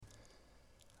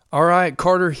All right,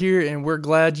 Carter here, and we're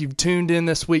glad you've tuned in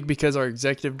this week because our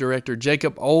executive director,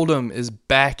 Jacob Oldham, is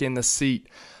back in the seat.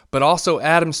 But also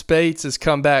Adam Spates has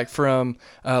come back from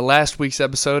last week's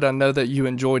episode. I know that you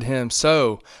enjoyed him.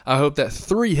 So I hope that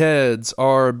 3 heads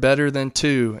are better than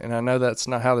 2. And I know that's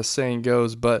not how the saying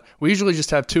goes, but we usually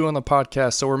just have 2 on the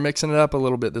podcast. So we're mixing it up a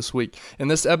little bit this week. In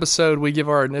this episode, we give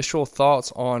our initial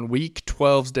thoughts on week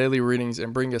 12's daily readings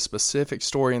and bring a specific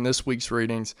story in this week's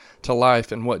readings to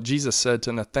life and what Jesus said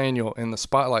to Nathanael in the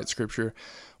Spotlight Scripture.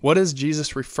 What is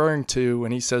Jesus referring to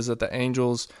when he says that the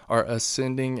angels are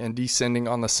ascending and descending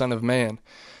on the Son of Man?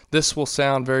 This will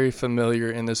sound very familiar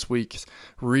in this week's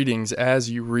readings as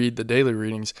you read the daily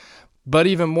readings. But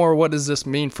even more, what does this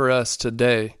mean for us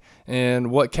today?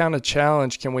 And what kind of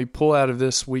challenge can we pull out of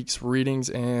this week's readings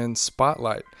and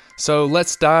spotlight? So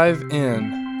let's dive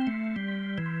in.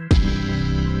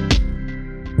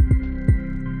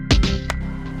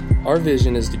 Our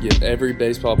vision is to give every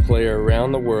baseball player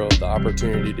around the world the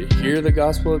opportunity to hear the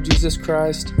gospel of Jesus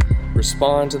Christ,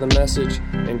 respond to the message,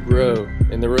 and grow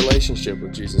in the relationship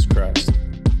with Jesus Christ.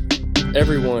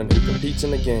 Everyone who competes in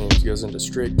the games goes into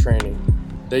strict training.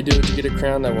 They do it to get a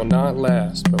crown that will not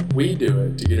last, but we do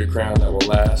it to get a crown that will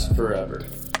last forever.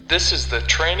 This is the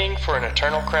Training for an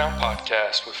Eternal Crown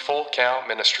podcast with Full Count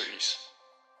Ministries.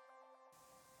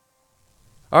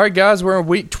 All right, guys, we're in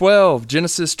week 12,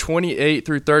 Genesis 28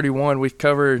 through 31. We're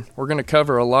going to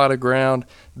cover a lot of ground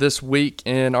this week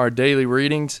in our daily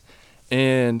readings.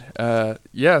 And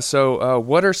so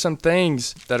what are some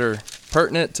things that are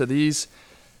pertinent to these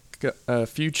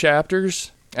few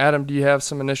chapters? Adam, do you have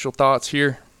some initial thoughts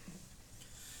here?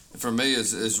 For me,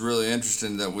 it's really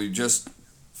interesting that we just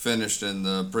finished in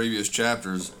the previous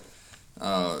chapters,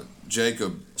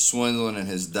 Jacob swindling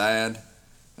his dad.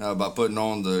 By putting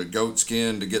on the goat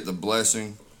skin to get the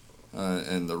blessing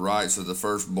and the rights of the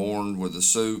firstborn with the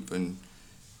soup. And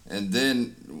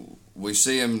then we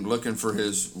see him looking for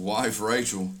his wife,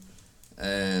 Rachel.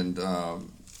 And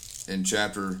in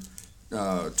chapter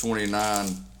 29,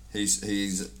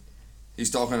 he's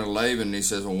talking to Laban, and he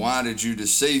says, well, why did you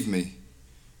deceive me?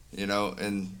 You know,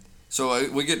 and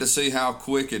so we get to see how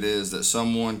quick it is that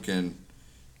someone can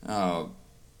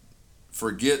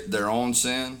forget their own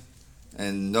sin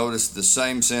and notice the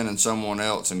same sin in someone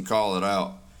else and call it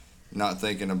out, not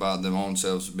thinking about them own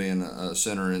selves being a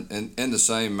sinner. In the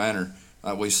same manner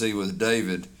we see with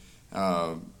David,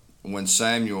 when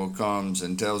Samuel comes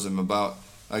and tells him about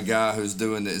a guy who's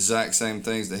doing the exact same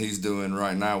things that he's doing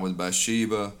right now with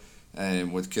Bathsheba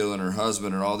and with killing her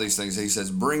husband and all these things. He says,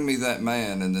 bring me that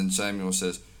man. And then Samuel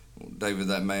says, well, David,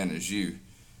 that man is you.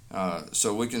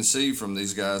 So we can see from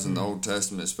these guys in the Old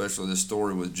Testament, especially this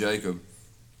story with Jacob,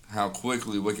 how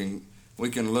quickly we can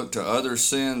look to others'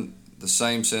 sin, the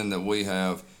same sin that we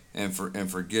have, and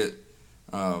forget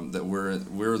that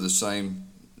we're the same,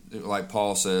 like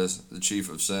Paul says, the chief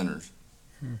of sinners.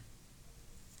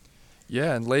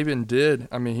 Yeah, and Laban did.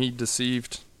 I mean, he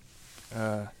deceived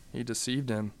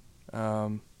him,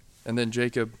 and then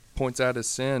Jacob points out his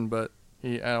sin, but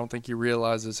I don't think he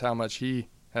realizes how much he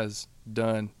has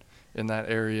done in that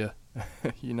area.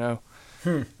 You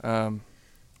know.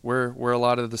 We're a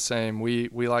lot of the same. We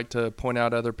like to point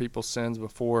out other people's sins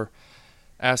before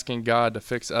asking God to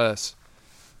fix us.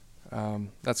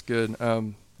 That's good.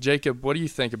 Jacob, what do you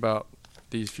think about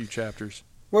these few chapters?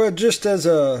 Well, just as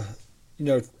as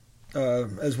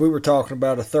we were talking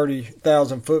about a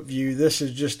 30,000-foot view, this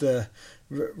is just a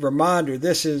reminder.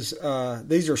 These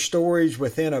are stories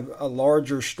within a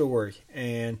larger story,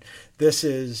 and this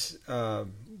is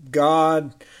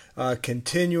God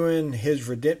continuing His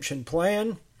redemption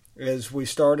plan, as we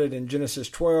started in Genesis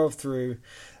 12 through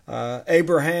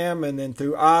Abraham, and then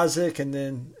through Isaac, and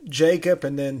then Jacob,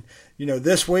 and then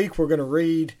this week we're going to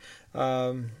read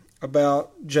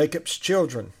about Jacob's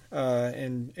children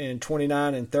in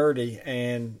 29 and 30,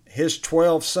 and his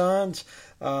 12 sons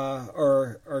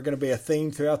are going to be a theme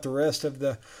throughout the rest of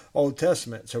the Old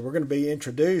Testament. So we're going to be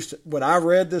introduced. When I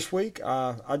read this week,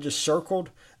 I just circled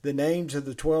the names of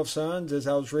the 12 sons as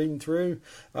I was reading through,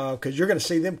 because you're going to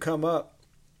see them come up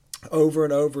over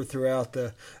and over throughout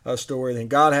the story. And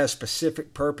God has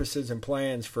specific purposes and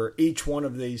plans for each one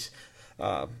of these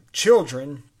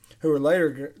children who are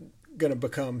later going to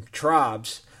become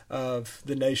tribes of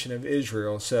the nation of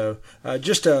Israel. So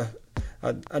just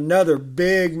another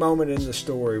big moment in the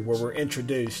story where we're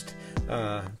introduced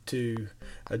to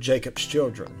Jacob's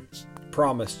children,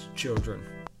 promised children.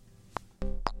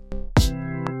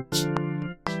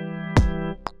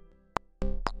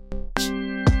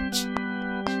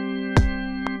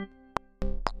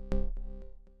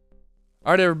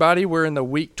 All right, everybody, we're in the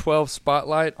Week 12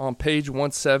 Spotlight on page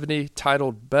 170,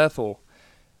 titled Bethel.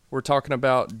 We're talking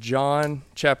about John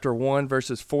chapter 1,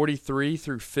 verses 43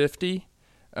 through 50.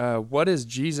 What is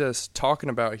Jesus talking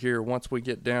about here once we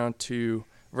get down to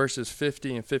verses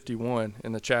 50 and 51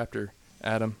 in the chapter,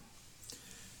 Adam?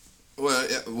 Well,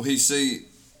 we see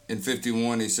in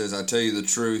 51, he says, I tell you the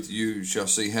truth, you shall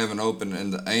see heaven open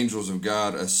and the angels of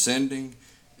God ascending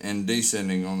and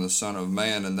descending on the Son of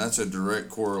Man. And that's a direct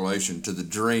correlation to the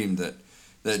dream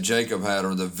that Jacob had,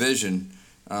 or the vision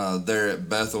there at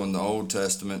Bethel in the Old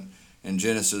Testament in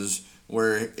Genesis,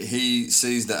 where he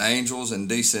sees the angels and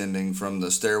descending from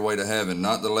the stairway to heaven,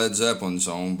 not the Led Zeppelin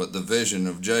song, but the vision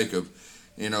of Jacob.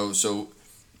 So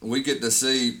we get to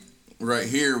see right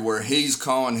here where he's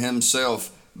calling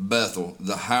himself Bethel,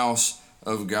 the house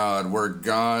of God, where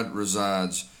God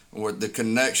resides, where the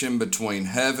connection between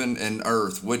heaven and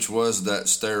earth, which was that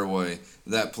stairway,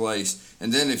 that place.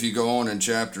 And then if you go on in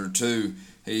chapter 2,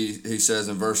 he says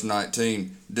in verse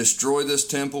 19, destroy this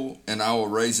temple and I will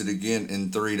raise it again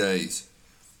in 3 days.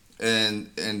 And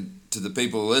to the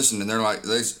people listening, they're like,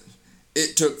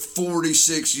 it took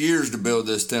 46 years to build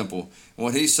this temple.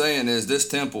 What he's saying is this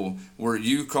temple where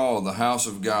you call the house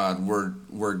of God,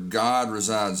 where God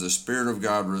resides, the Spirit of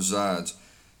God resides,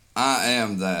 I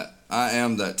am that. I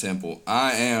am that temple.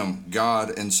 I am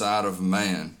God inside of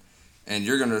man. And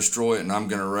you're going to destroy it and I'm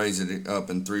going to raise it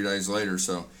up in 3 days later.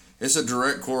 So it's a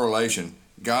direct correlation.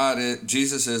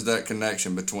 Jesus is that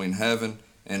connection between heaven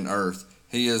and earth.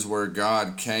 He is where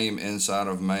God came inside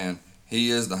of man. He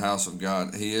is the house of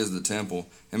God. He is the temple.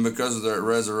 And because of that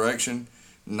resurrection,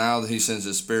 now he sends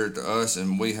his Spirit to us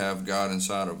and we have God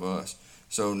inside of us.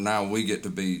 So now we get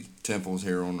to be temples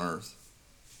here on earth.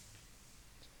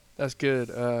 That's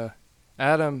good.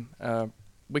 Adam,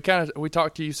 we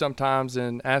talk to you sometimes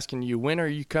and asking you, when are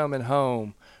you coming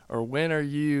home? Or when are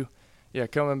you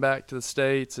coming back to the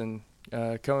States and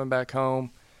coming back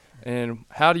home? And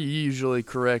how do you usually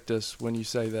correct us when you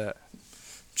say that?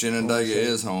 Chinandega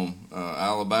is home.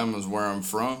 Alabama is where I'm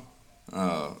from,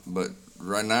 but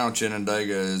right now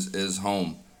Chinandega is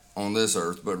home on this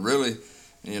earth. But really,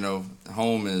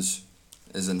 home is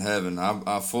in heaven.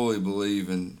 I fully believe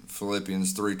in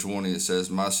Philippians 3:20. It says,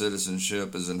 "My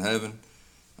citizenship is in heaven."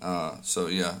 So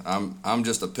yeah, I'm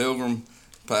just a pilgrim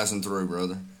passing through,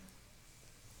 brother.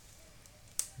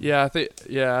 Yeah,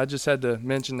 I just had to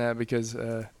mention that because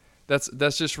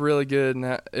that's just really good, and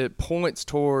that it points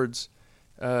towards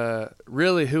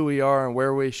really who we are and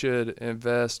where we should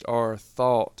invest our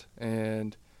thought.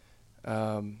 And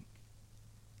a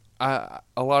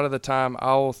lot of the time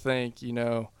I will think,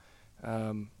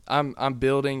 I'm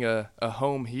building a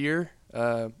home here,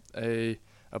 a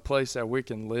place that we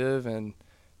can live and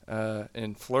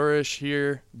flourish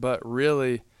here. But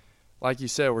really, like you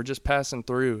said, we're just passing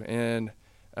through, and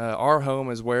our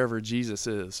home is wherever Jesus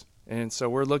is. And so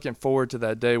we're looking forward to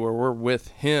that day where we're with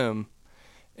him,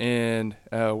 and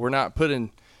we're not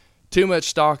putting too much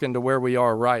stock into where we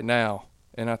are right now.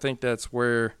 And I think that's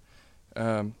where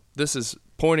this is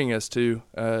pointing us to.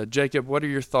 Jacob, what are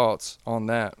your thoughts on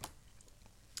that?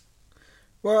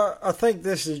 Well, I think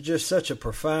this is just such a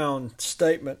profound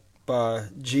statement by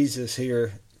Jesus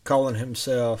here, calling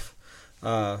himself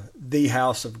the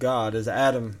house of God, as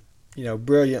Adam,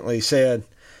 brilliantly said.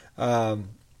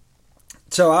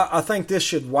 So I think this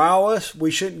should wow us.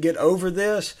 We shouldn't get over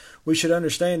this. We should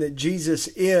understand that Jesus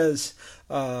is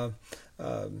Lord.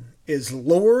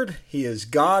 He is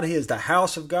God. He is the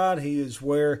house of God. He is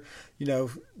where,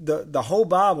 the whole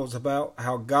Bible is about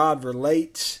how God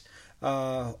relates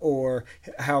or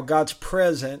how God's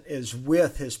present is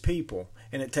with his people.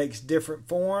 And it takes different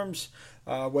forms,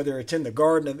 whether it's in the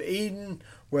Garden of Eden,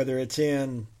 whether it's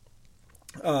in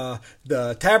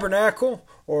the tabernacle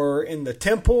or in the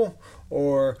temple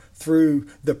or through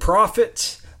the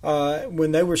prophets.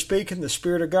 When they were speaking, the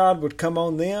Spirit of God would come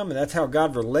on them, and that's how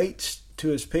God relates to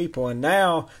his people. And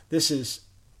now this is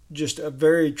just a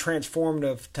very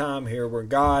transformative time here where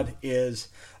God is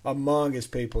among his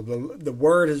people. The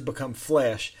Word has become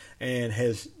flesh and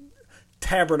has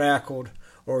tabernacled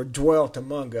or dwelt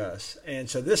among us. And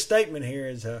so this statement here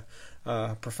is a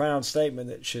profound statement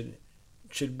that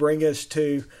should bring us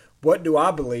to, what do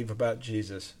I believe about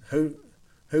Jesus? Who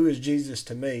is Jesus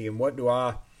to me, and what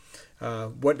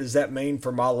does that mean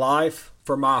for my life,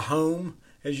 for my home,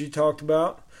 as you talked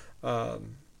about?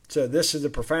 So this is a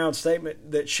profound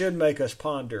statement that should make us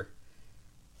ponder.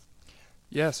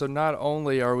 Yeah, so not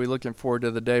only are we looking forward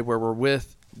to the day where we're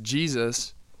with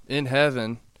Jesus in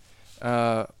heaven,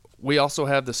 we also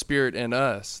have the Spirit in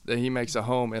us, that he makes a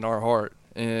home in our heart,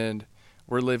 and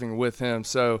we're living with him.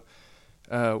 So,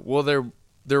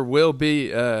 there will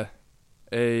be a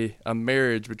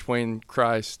marriage between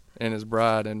Christ and his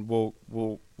bride, and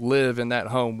we'll live in that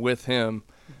home with Him,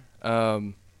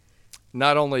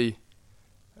 not only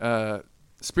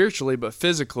spiritually but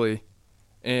physically.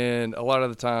 And a lot of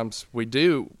the times we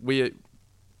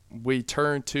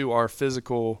turn to our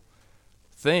physical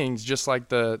things, just like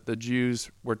the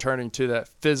Jews were turning to that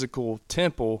physical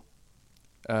temple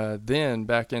then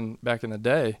back in the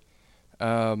day.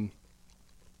 But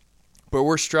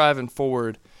we're striving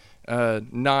forward,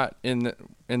 not in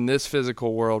this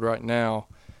physical world right now,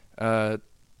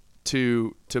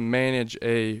 to manage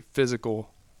a physical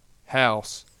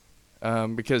house,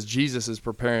 because Jesus is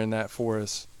preparing that for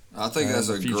us. I think that's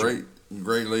a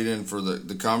great lead in for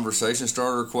the conversation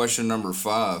starter. Question number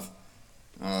 5.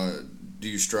 Do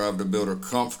you strive to build a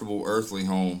comfortable earthly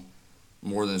home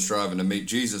more than striving to meet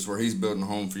Jesus, where He's building a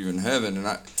home for you in heaven?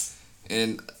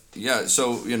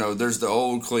 So, there's the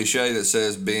old cliche that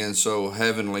says, being so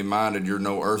heavenly minded, you're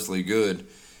no earthly good.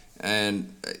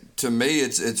 And to me,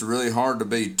 it's really hard to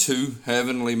be too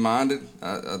heavenly minded.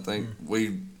 I think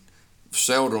we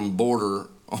seldom border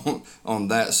on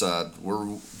that side.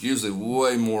 We're usually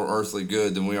way more earthly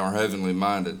good than we are heavenly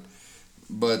minded.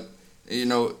 But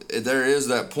there is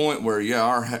that point where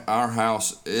our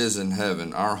house is in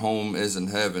heaven, our home is in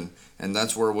heaven, and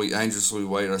that's where we anxiously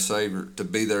wait our Savior to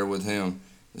be there with Him.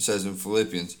 It says in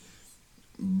Philippians.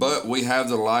 But we have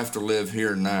the life to live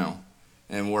here now,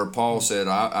 and where Paul said,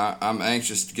 I'm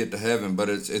anxious to get to heaven, but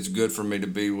it's good for me to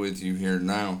be with you here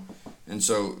now. And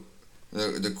so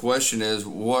the question is,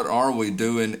 what are we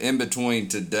doing in between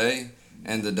today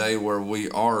and the day where we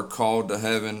are called to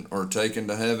heaven or taken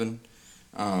to heaven?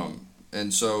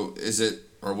 And so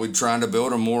are we trying to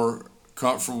build a more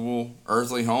comfortable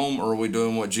earthly home, or are we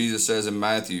doing what Jesus says in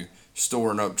Matthew,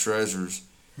 storing up treasures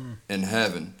in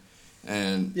heaven?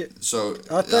 And so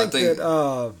I think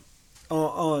that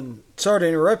sorry to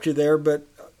interrupt you there, but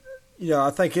I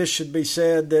think it should be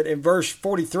said that in verse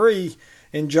 43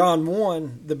 in John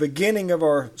 1, the beginning of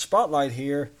our spotlight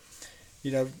here,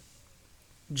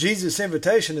 Jesus'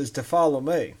 invitation is to follow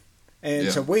me.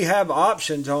 And so we have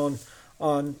options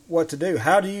on what to do.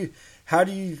 How do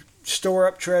you store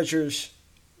up treasures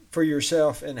for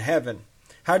yourself in heaven?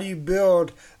 How do you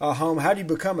build a home? How do you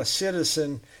become a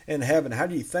citizen in heaven? How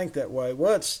do you think that way?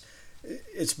 Well,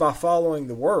 it's by following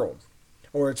the world,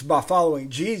 or it's by following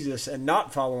Jesus and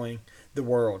not following the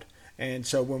world. And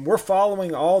so when we're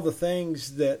following all the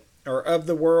things that are of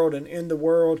the world and in the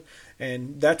world,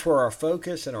 and that's where our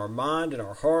focus and our mind and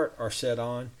our heart are set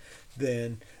on,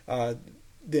 then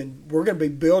we're going to be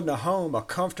building a home, a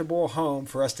comfortable home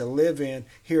for us to live in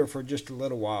here for just a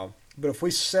little while. But if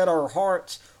we set our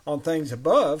hearts on things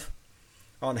above,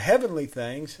 on heavenly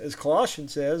things, as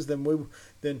Colossians says, then we'll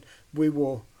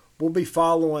be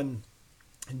following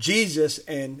Jesus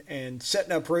and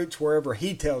setting up roots wherever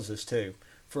He tells us to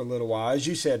for a little while. As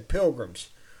you said, pilgrims.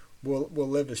 We'll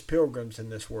live as pilgrims in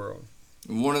this world.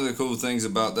 One of the cool things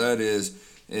about that is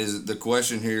the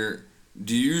question here: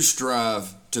 do you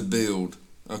strive to build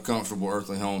a comfortable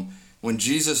earthly home? When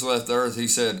Jesus left the earth, He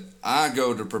said, I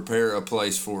go to prepare a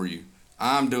place for you.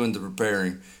 I'm doing the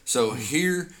preparing. So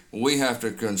here we have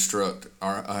to construct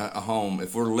a home.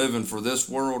 If we're living for this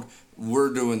world,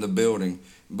 we're doing the building.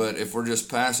 But if we're just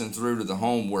passing through to the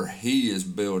home where He is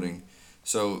building,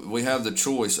 so we have the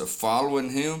choice of following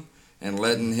Him and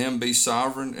letting Him be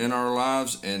sovereign in our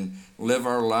lives and live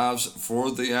our lives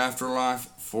for the afterlife,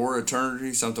 for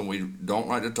eternity, something we don't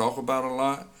like to talk about a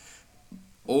lot.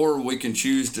 Or we can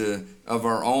choose to, of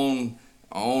our own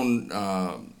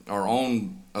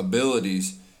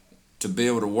abilities, to be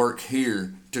able to work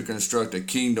here to construct a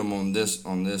kingdom on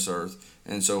this earth.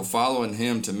 And so following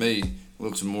Him, to me,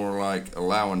 looks more like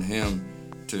allowing Him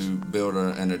to build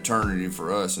an eternity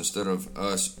for us instead of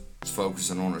us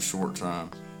focusing on a short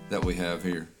time that we have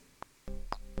here.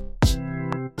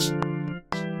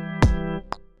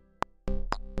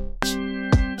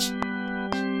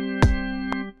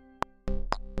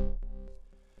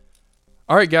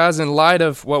 All right, guys, in light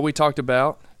of what we talked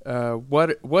about,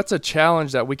 what's a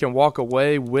challenge that we can walk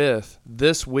away with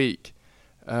this week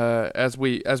as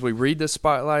we read this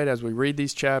spotlight, as we read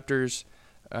these chapters?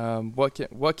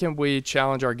 What can we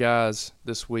challenge our guys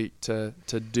this week to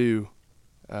do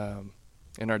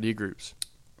in our D groups?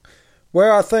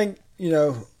 Well, I think,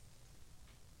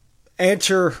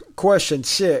 answer question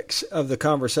 6 of the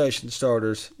conversation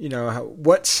starters.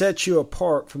 What sets you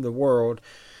apart from the world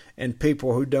and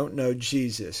people who don't know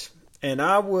Jesus? And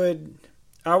I would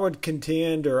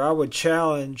contend, or I would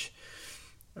challenge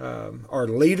our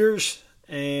leaders,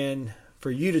 and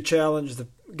for you to challenge the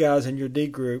guys in your D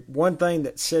group. One thing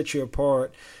that sets you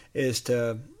apart is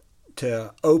to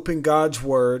open God's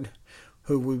Word,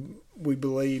 we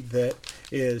believe that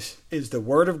is the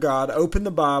Word of God. Open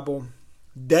the Bible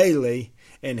daily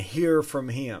and hear from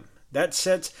Him. That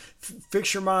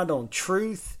fix your mind on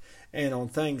truth and on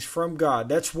things from God.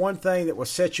 That's one thing that will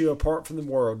set you apart from the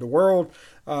world. The world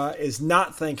is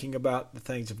not thinking about the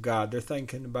things of God. They're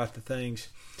thinking about the things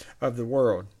of the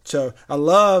world. So I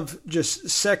love just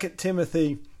 2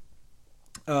 Timothy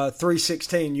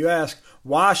 3:16. You ask,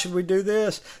 why should we do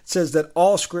this? It says that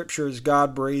all Scripture is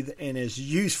God-breathed and is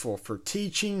useful for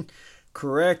teaching,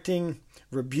 correcting,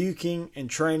 rebuking, and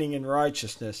training in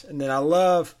righteousness. And then I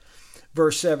love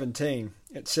verse 17.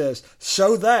 It says,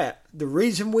 so that, the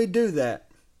reason we do that,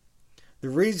 the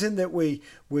reason that we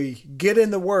get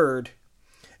in the Word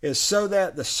is so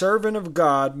that the servant of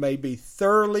God may be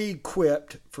thoroughly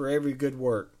equipped for every good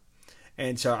work.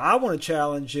 And so I want to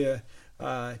challenge you,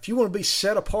 if you want to be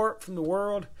set apart from the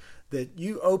world, that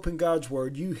you open God's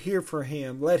Word, you hear from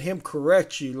Him, let Him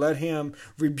correct you, let Him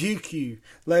rebuke you,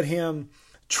 let Him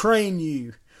train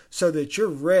you so that you're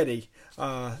ready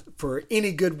for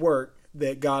any good work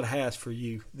that God has for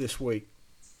you this week.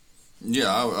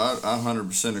 Yeah, I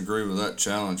 100% agree with that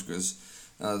challenge, because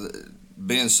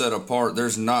being set apart,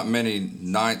 there's not many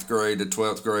 9th grade to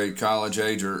 12th grade, college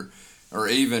age, or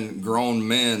even grown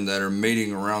men that are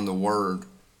meeting around the Word,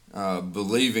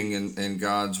 believing in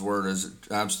God's Word as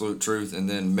absolute truth, and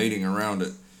then meeting around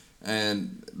it.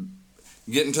 And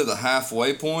getting to the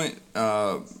halfway point,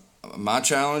 my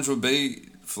challenge would be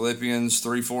Philippians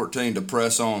 3:14, to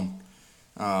press on.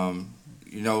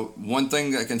 One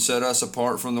thing that can set us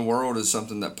apart from the world is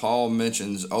something that Paul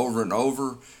mentions over and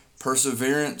over: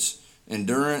 perseverance,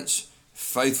 endurance,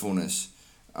 faithfulness,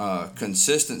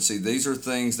 consistency. These are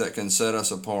things that can set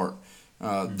us apart.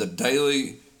 The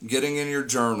daily getting in your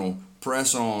journal,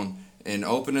 press on, and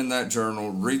opening that journal,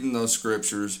 reading those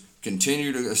scriptures,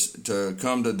 continue to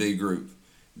come to D group.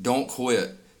 Don't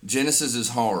quit. Genesis is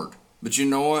hard, but you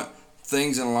know what?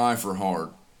 Things in life are hard.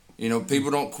 People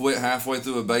don't quit halfway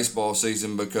through a baseball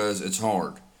season because it's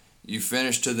hard. You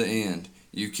finish to the end.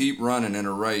 You keep running in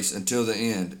a race until the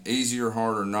end, easy or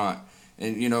hard or not.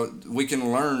 And, we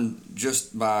can learn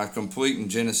just by completing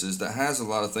Genesis that has a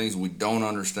lot of things we don't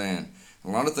understand,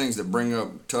 a lot of things that bring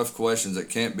up tough questions that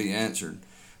can't be answered.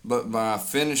 But by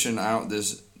finishing out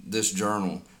this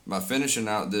journal, by finishing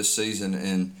out this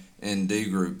season in D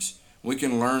groups, we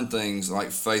can learn things like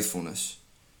faithfulness.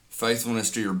 Faithfulness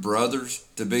to your brothers,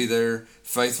 to be there.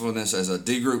 Faithfulness as a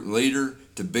D group leader,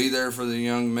 to be there for the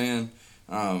young men.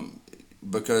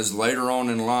 Because later on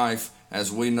in life,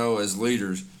 as we know as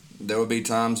leaders, there will be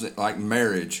times like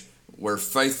marriage where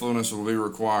faithfulness will be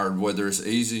required, whether it's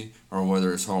easy or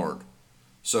whether it's hard.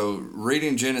 So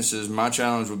reading Genesis, my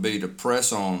challenge would be to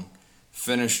press on,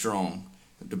 finish strong,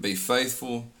 to be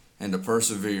faithful, and to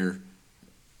persevere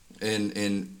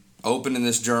in opening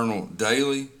this journal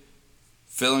daily,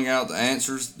 filling out the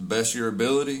answers the best of your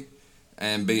ability,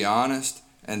 and be honest,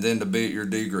 and then to be at your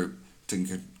D group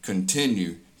to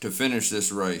continue to finish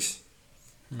this race,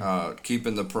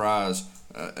 keeping the prize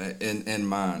in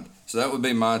mind. So that would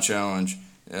be my challenge,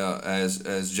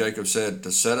 as Jacob said,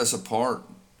 to set us apart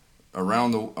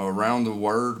around the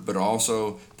Word, but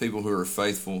also people who are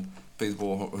faithful,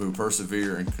 people who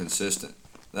persevere and consistent.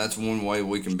 That's one way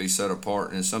we can be set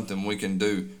apart, and it's something we can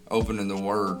do. Opening the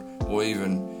Word, or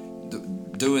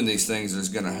even doing these things is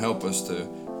going to help us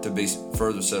to be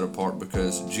further set apart,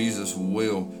 because Jesus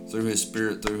will, through His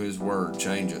Spirit, through His Word,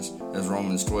 change us. As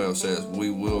Romans 12 says, we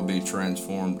will be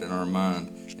transformed in our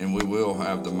mind, and we will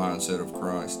have the mindset of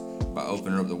Christ by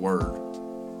opening up the Word.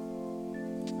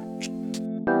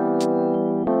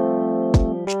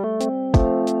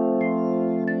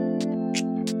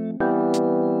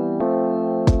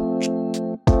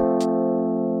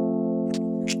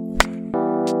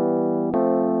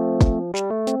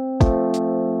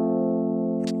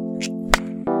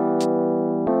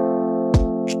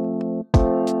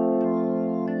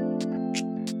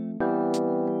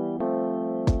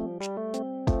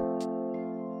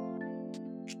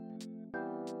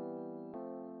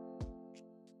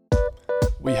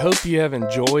 We hope you have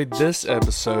enjoyed this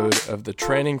episode of the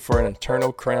Training for an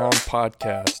Eternal Crown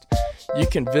podcast. You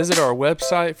can visit our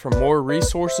website for more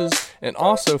resources and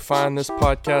also find this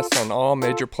podcast on all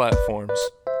major platforms.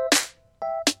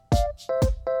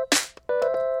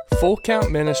 Full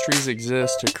Count Ministries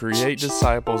exists to create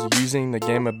disciples using the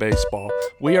game of baseball.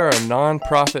 We are a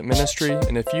non-profit ministry,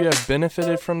 and if you have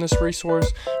benefited from this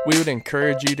resource, we would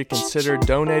encourage you to consider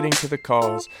donating to the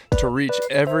cause to reach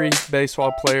every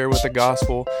baseball player with the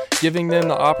gospel, giving them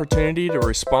the opportunity to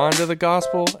respond to the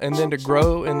gospel and then to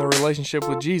grow in the relationship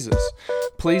with Jesus.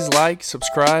 Please like,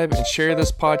 subscribe, and share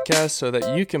this podcast so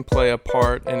that you can play a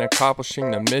part in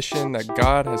accomplishing the mission that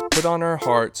God has put on our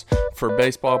hearts for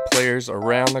baseball players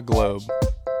around the globe.